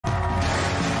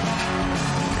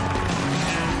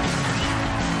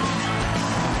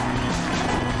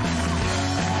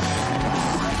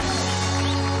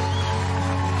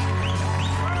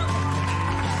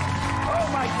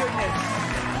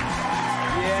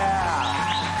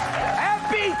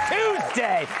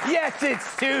Tuesday. Yes,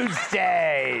 it's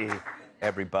Tuesday.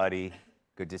 Everybody,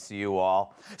 good to see you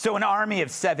all. So an army of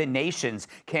 7 nations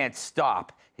can't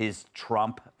stop his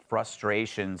Trump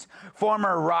frustrations.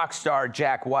 Former rock star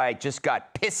Jack White just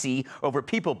got pissy over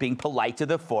people being polite to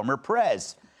the former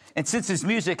prez. And since his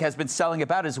music has been selling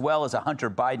about as well as a Hunter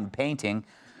Biden painting,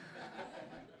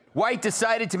 White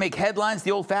decided to make headlines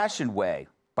the old-fashioned way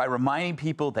by reminding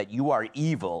people that you are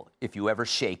evil if you ever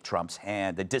shake Trump's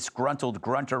hand. The disgruntled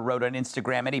grunter wrote on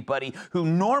Instagram, anybody who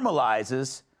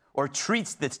normalizes or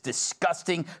treats this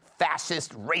disgusting,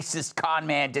 fascist, racist con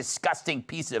man, disgusting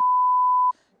piece of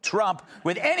Trump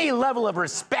with any level of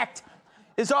respect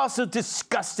is also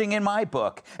disgusting in my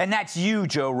book. And that's you,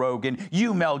 Joe Rogan,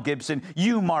 you, Mel Gibson,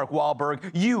 you, Mark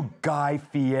Wahlberg, you, Guy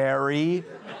Fieri.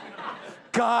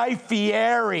 Guy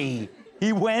Fieri.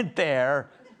 He went there.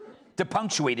 To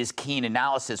punctuate his keen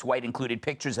analysis, White included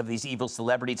pictures of these evil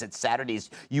celebrities at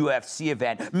Saturday's UFC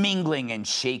event, mingling and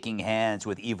shaking hands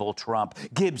with evil Trump.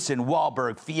 Gibson,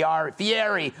 Wahlberg,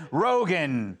 Fieri,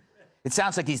 Rogan. It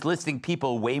sounds like he's listing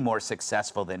people way more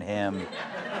successful than him.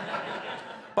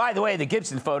 By the way, the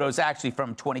Gibson photo is actually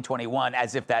from 2021,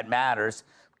 as if that matters,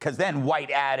 because then White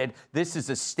added, "This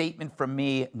is a statement from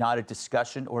me, not a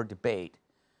discussion or debate."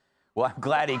 Well, I'm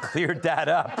glad he cleared that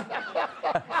up.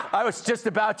 I was just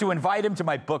about to invite him to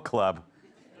my book club.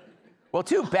 Well,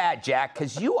 too bad, Jack,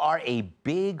 because you are a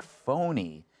big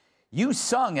phony. You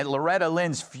sung at Loretta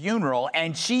Lynn's funeral,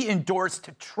 and she endorsed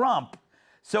Trump.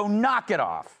 So knock it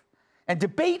off. And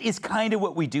debate is kind of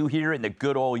what we do here in the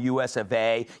good old US of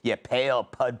A, you pale,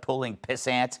 pud-pulling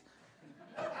pissant.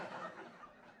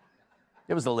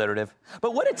 It was alliterative.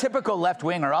 But what a typical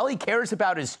left-winger. All he cares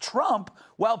about is Trump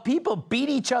while people beat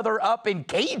each other up in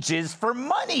cages for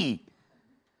money.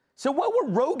 So what were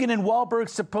Rogan and Wahlberg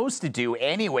supposed to do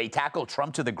anyway? Tackle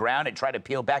Trump to the ground and try to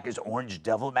peel back his orange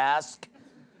devil mask?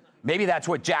 Maybe that's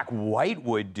what Jack White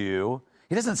would do.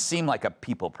 He doesn't seem like a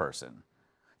people person.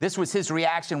 This was his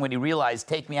reaction when he realized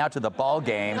Take Me Out to the Ball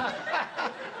Game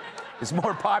is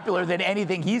more popular than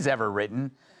anything he's ever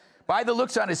written. By the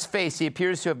looks on his face, he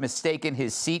appears to have mistaken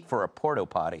his seat for a porta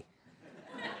potty.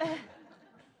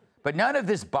 But none of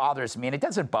this bothers me, and it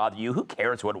doesn't bother you. Who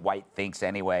cares what White thinks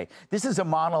anyway? This is a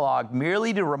monologue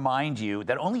merely to remind you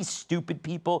that only stupid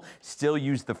people still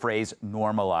use the phrase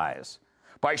normalize.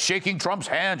 By shaking Trump's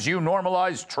hands, you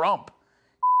normalize Trump.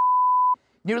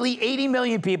 Nearly 80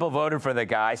 million people voted for the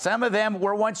guy. Some of them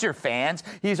were once your fans.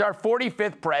 He's our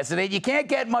 45th president. You can't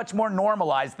get much more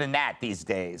normalized than that these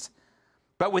days.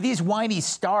 But with these whiny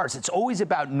stars, it's always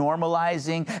about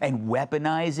normalizing and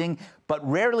weaponizing, but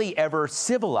rarely ever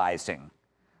civilizing.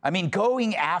 I mean,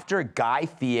 going after Guy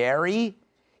Fieri,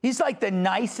 he's like the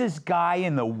nicest guy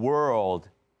in the world.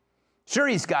 Sure,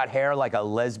 he's got hair like a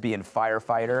lesbian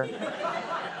firefighter.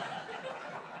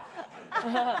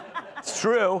 It's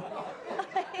true.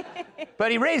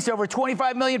 But he raised over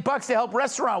 $25 million to help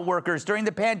restaurant workers during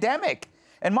the pandemic.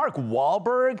 And Mark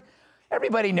Wahlberg,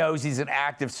 everybody knows he's an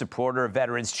active supporter of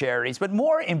veterans charities, but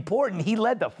more important, he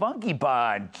led the Funky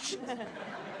Bunch.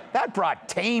 That brought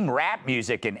tame rap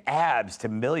music and abs to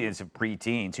millions of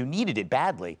preteens who needed it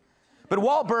badly. But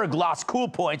Wahlberg lost cool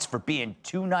points for being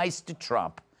too nice to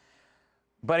Trump.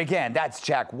 But again, that's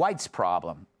Jack White's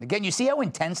problem. Again, you see how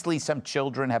intensely some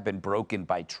children have been broken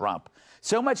by Trump.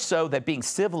 So much so that being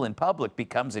civil in public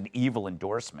becomes an evil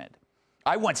endorsement.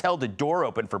 I once held a door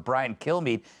open for Brian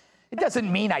Kilmeade. It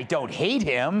doesn't mean I don't hate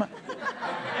him.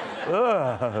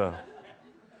 Ugh.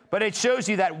 But it shows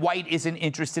you that White isn't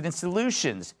interested in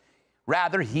solutions.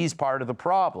 Rather, he's part of the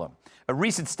problem. A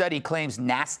recent study claims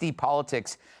nasty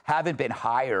politics haven't been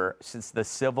higher since the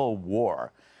Civil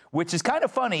War, which is kind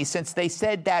of funny since they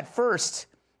said that first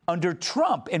under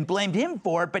Trump and blamed him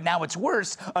for it, but now it's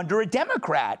worse under a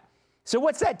Democrat. So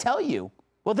what's that tell you?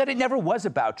 Well, that it never was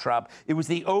about Trump. It was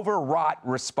the overwrought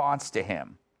response to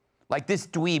him. Like this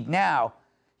dweeb now,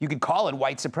 you could call it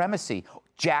white supremacy.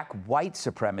 Jack White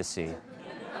supremacy.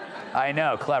 I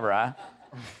know, clever, huh?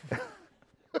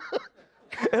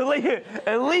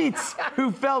 Elites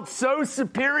who felt so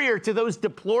superior to those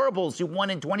deplorables who won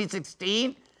in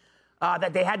 2016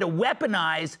 that they had to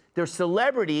weaponize their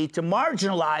celebrity to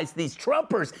marginalize these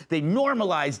Trumpers. They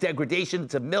normalized degradation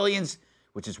to millions,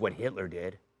 which is what Hitler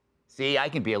did. See, I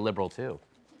can be a liberal too.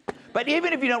 But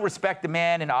even if you don't respect the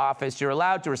man in office, you're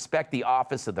allowed to respect the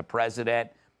office of the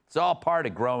president. It's all part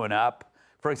of growing up.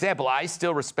 For example, I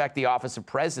still respect the office of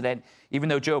president, even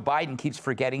though Joe Biden keeps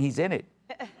forgetting he's in it.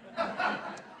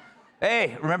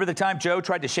 Hey, remember the time Joe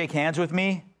tried to shake hands with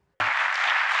me?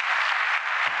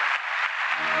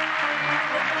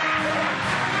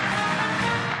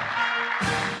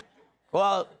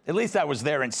 Well, at least I was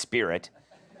there in spirit.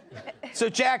 So,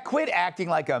 Jack, quit acting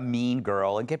like a mean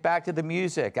girl and get back to the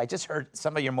music. I just heard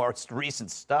some of your most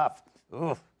recent stuff.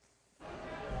 Oof.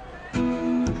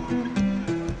 I'm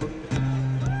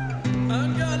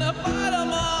gonna fight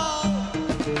 'em all.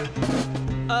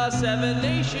 A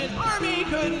seven-nation army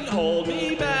couldn't hold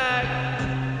me back.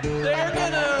 They're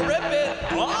gonna rip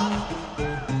it off,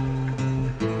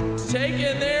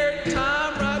 taking their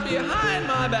time right behind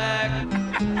my back.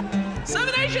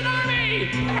 Seven-nation army!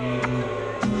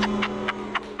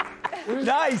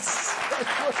 Nice.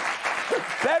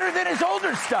 Better than his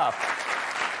older stuff.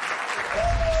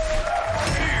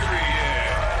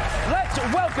 Let's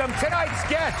welcome tonight's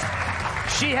guest.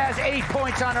 She has 8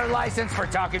 points on her license for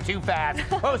talking too fast.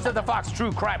 Host of the Fox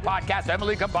True Crime Podcast,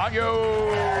 Emily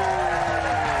Campagno.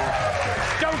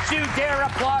 Don't you dare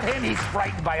applaud him. He's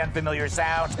frightened by unfamiliar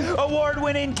sounds.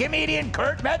 Award-winning comedian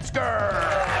Kurt Metzger.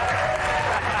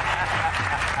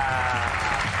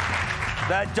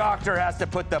 The doctor has to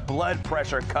put the blood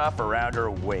pressure cuff around her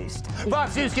waist.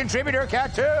 Fox News contributor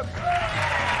Kat Tipp.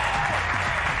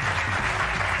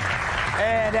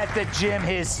 And at the gym,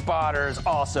 his spotters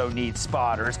also need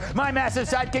spotters. My massive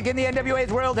sidekick in the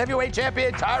NWA's World Heavyweight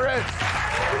Champion, Tyrus.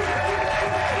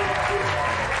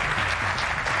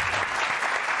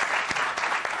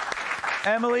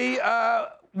 Emily,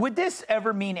 would this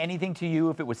ever mean anything to you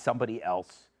if it was somebody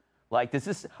else? Like,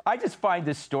 I just find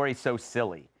this story so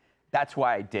silly. That's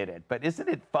why I did it. But isn't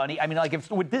it funny? I mean, like,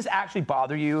 would this actually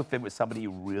bother you if it was somebody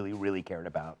you really, really cared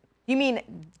about? You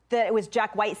mean that it was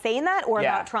Jack White saying that, or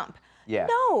about Trump? Yeah.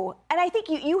 No, and I think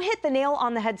you hit the nail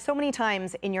on the head so many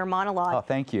times in your monologue. Oh,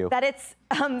 thank you. That it's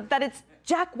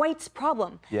Jack White's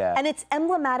problem. Yeah. And it's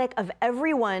emblematic of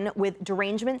everyone with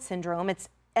derangement syndrome. It's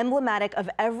emblematic of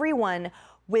everyone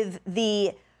with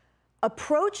the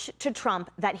approach to Trump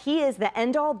that he is the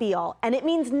end-all be-all, and it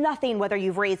means nothing whether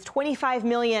you've raised $25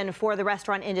 million for the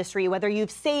restaurant industry, whether you've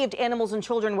saved animals and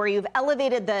children, where you've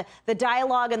elevated the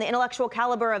dialogue and the intellectual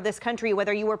caliber of this country,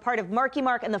 whether you were part of Marky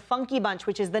Mark and the Funky Bunch,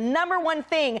 which is the #1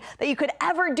 thing that you could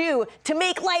ever do to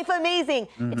make life amazing.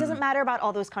 It doesn't matter about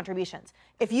all those contributions.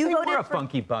 If you voted were a for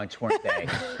funky bunch, weren't they?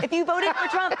 If you voted for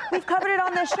Trump, we've covered it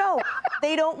on this show.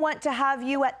 They don't want to have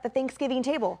you at the Thanksgiving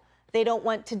table. They don't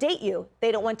want to date you.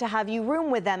 They don't want to have you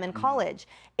room with them in college.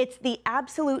 It's the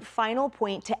absolute final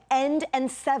point to end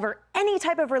and sever any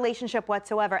type of relationship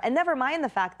whatsoever. And never mind the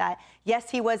fact that,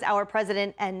 yes, he was our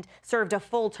president and served a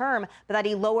full term, but that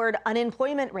he lowered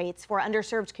unemployment rates for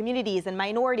underserved communities and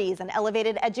minorities and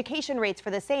elevated education rates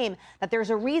for the same, that there's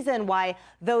a reason why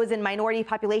those in minority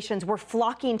populations were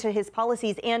flocking to his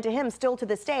policies and to him still to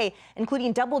this day,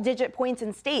 including double-digit points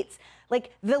in states.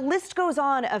 Like, the list goes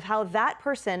on of how that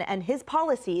person and his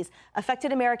policies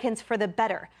affected Americans for the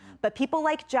better. But people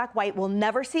like Jack White will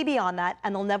never see beyond that,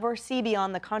 and they'll never see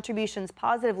beyond the contributions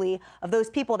positively of those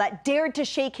people that dared to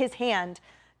shake his hand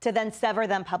to then sever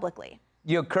them publicly.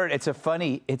 You know, Kurt, it's a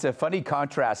funny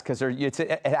contrast, because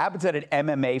it happens at an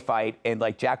MMA fight, and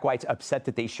like Jack White's upset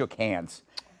that they shook hands.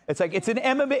 It's like, it's an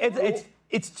MMA,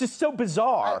 it's just so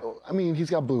bizarre. I mean, he's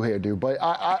got blue hair, dude, but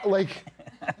I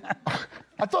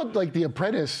thought, like, The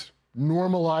Apprentice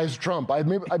normalized Trump. I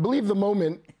believe the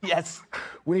moment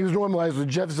when he was normalized with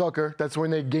Jeff Zucker, that's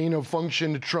when they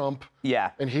gain-of-function Trump.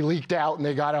 Yeah. And he leaked out, and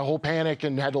they got a whole panic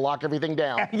and had to lock everything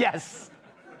down. Yes.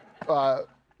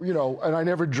 You know, and I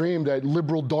never dreamed that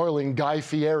liberal darling Guy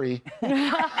Fieri.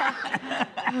 You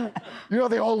know,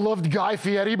 they all loved Guy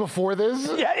Fieri before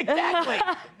this. Yeah, exactly.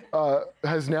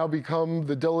 Has now become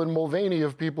the Dylan Mulvaney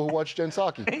of people who watch Jen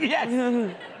Psaki.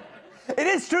 Yes. It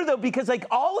is true, though, because like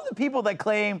all of the people that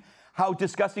claim how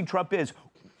disgusting Trump is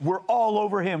were all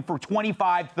over him for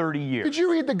 25, 30 years. Did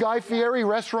you read the Guy Fieri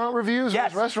restaurant reviews?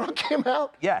 Yes. When his restaurant came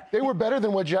out? Yeah. They were better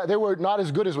than they were not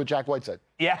as good as what Jack White said.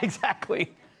 Yeah,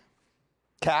 exactly.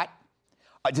 Kat,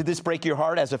 did this break your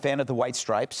heart as a fan of the White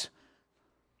Stripes?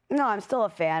 No, I'm still a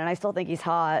fan, and I still think he's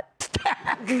hot.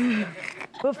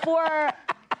 Before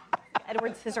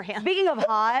Edward Scissorhands. Speaking of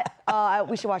hot,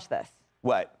 we should watch this.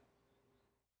 What?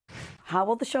 How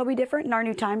will the show be different in our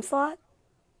new time slot?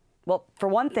 Well, for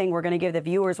one thing, we're going to give the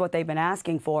viewers what they've been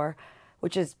asking for,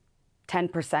 which is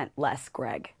 10% less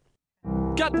Greg.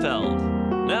 Gutfeld,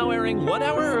 now airing 1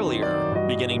 hour earlier,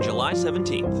 beginning July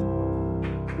 17th.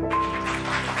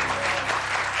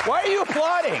 Why are you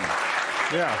applauding?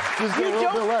 Yeah. Just get a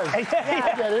little bit less.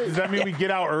 Does that mean we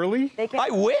get out early?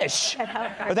 I wish.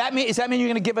 Does that mean you're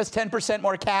going to give us 10%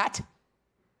 more Kat?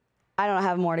 I don't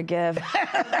have more to give.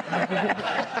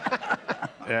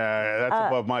 Yeah, that's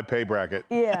above my pay bracket.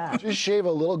 Yeah. Just shave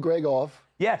a little Greg off.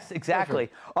 Yes, exactly.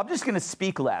 I'm just going to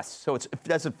speak less, so it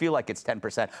doesn't feel like it's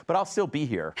 10%, but I'll still be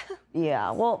here.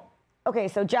 Yeah, well, okay,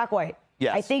 so Jack White.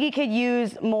 Yes. I think he could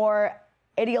use more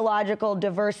ideological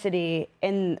diversity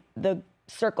in the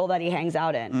circle that he hangs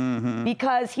out in.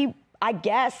 Because he, I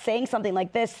guess, saying something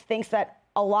like this thinks that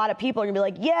a lot of people are going to be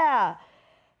like, yeah,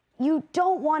 you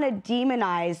don't want to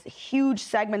demonize huge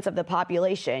segments of the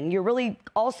population. You're really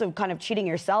also kind of cheating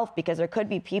yourself because there could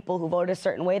be people who voted a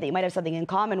certain way that you might have something in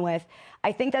common with.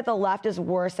 I think that the left is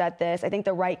worse at this. I think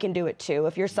the right can do it too.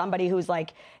 If you're somebody who's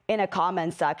like in a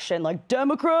comment section, like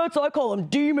Democrats, I call them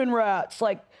demon rats.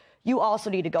 Like, you also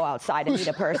need to go outside and meet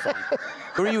a person.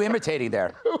 Who are you imitating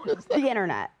there? The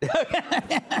internet. He's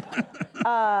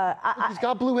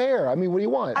got blue hair. I mean, what do you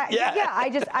want?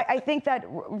 I think that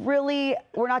really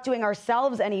we're not doing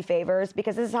ourselves any favors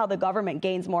because this is how the government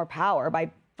gains more power,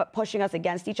 by pushing us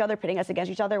against each other, pitting us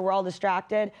against each other. We're all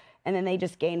distracted, and then they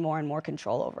just gain more and more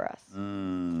control over us.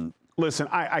 Listen,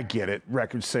 I get it.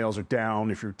 Record sales are down.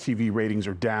 If your TV ratings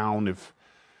are down, if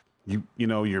you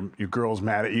know your girl's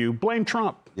mad at you, blame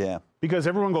Trump. Yeah. Because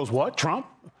everyone goes, what, Trump?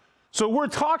 So we're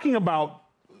talking about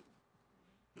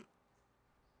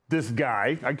this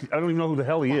guy. I don't even know who the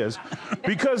hell he is.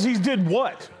 Because he did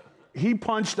what? He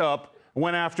punched up,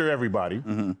 went after everybody,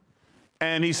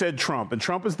 and he said Trump. And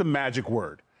Trump is the magic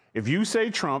word. If you say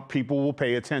Trump, people will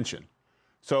pay attention.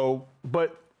 So,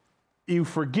 but you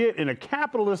forget, in a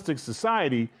capitalistic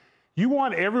society, you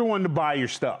want everyone to buy your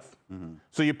stuff.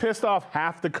 So you pissed off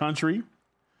half the country,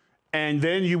 and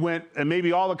then you went, and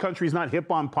maybe all the country's not hip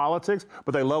on politics,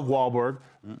 but they love Wahlberg.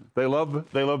 They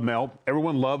love Mel.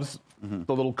 Everyone loves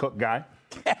the little cook guy.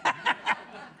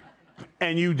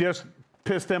 And you just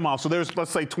pissed them off. So there's,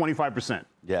 let's say, 25%.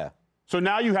 Yeah. So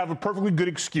now you have a perfectly good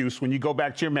excuse when you go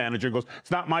back to your manager and goes,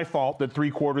 it's not my fault that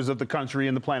 3/4 of the country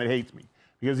and the planet hates me.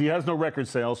 Because he has no record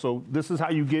sales, so this is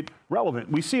how you get relevant.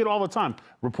 We see it all the time.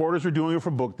 Reporters are doing it for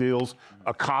book deals.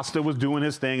 Acosta was doing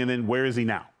his thing, and then where is he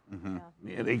now?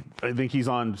 I think he's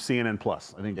on CNN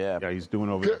Plus. I think he's doing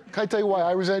over there. Can I tell you why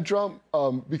I resent Trump?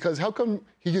 Because how come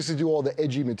he gets to do all the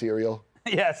edgy material?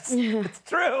 Yes, it's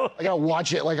true. I gotta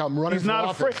watch it like I'm running He's for not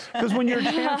office. afraid. Because when you're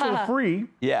cancel-free,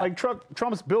 like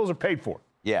Trump's bills are paid for.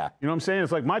 Yeah. You know what I'm saying?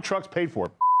 It's like, my truck's paid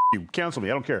for. You cancel me.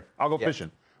 I don't care. I'll go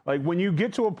fishing. Like, when you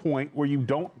get to a point where you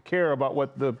don't care about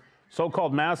what the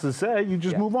so-called masses say, you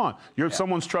just move on.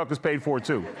 Someone's truck is paid for,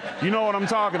 too. You know what I'm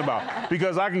talking about.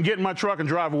 Because I can get in my truck and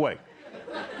drive away.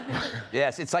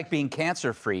 Yes, it's like being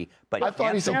cancer-free, but I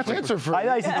thought he said cancer-free. I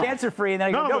thought he said cancer-free, and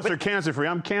then None of us are cancer-free.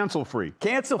 I'm cancel-free.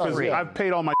 Cancel-free. I've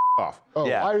paid all my off. Oh,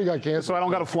 I already got cancer. So I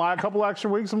don't got to fly a couple extra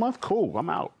weeks a month? Cool,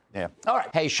 I'm out. Yeah. All right.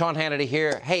 Hey, Sean Hannity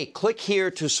here. Hey, click here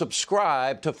to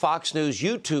subscribe to Fox News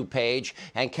YouTube page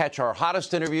and catch our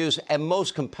hottest interviews and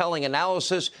most compelling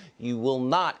analysis. You will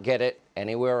not get it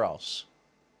anywhere else.